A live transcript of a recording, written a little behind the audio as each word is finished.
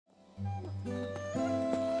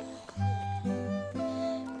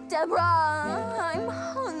Debra, I'm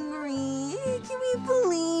hungry. Can we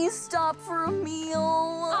please stop for a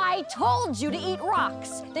meal? I told you to eat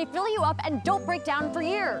rocks. They fill you up and don't break down for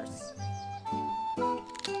years.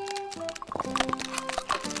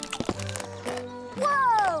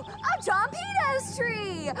 Whoa, a John Pito's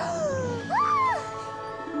tree!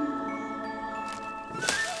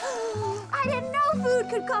 I didn't know food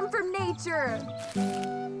could come from nature.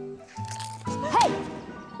 Hey,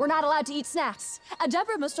 we're not allowed to eat snacks.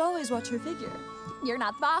 Debra must always watch her figure. You're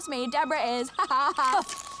not the boss maid, Debra is.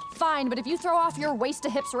 Fine, but if you throw off your waist to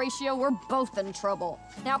hips ratio, we're both in trouble.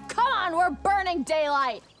 Now come on, we're burning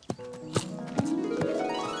daylight.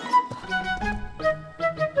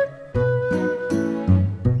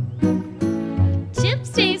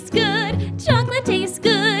 Chips taste good, chocolate tastes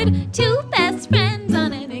good. Two best friends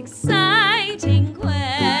on an exciting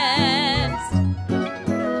quest.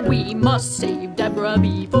 We must save Debra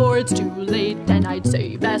before it's too late, and I'd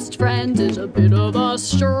say best friends is a bit of a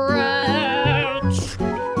stretch.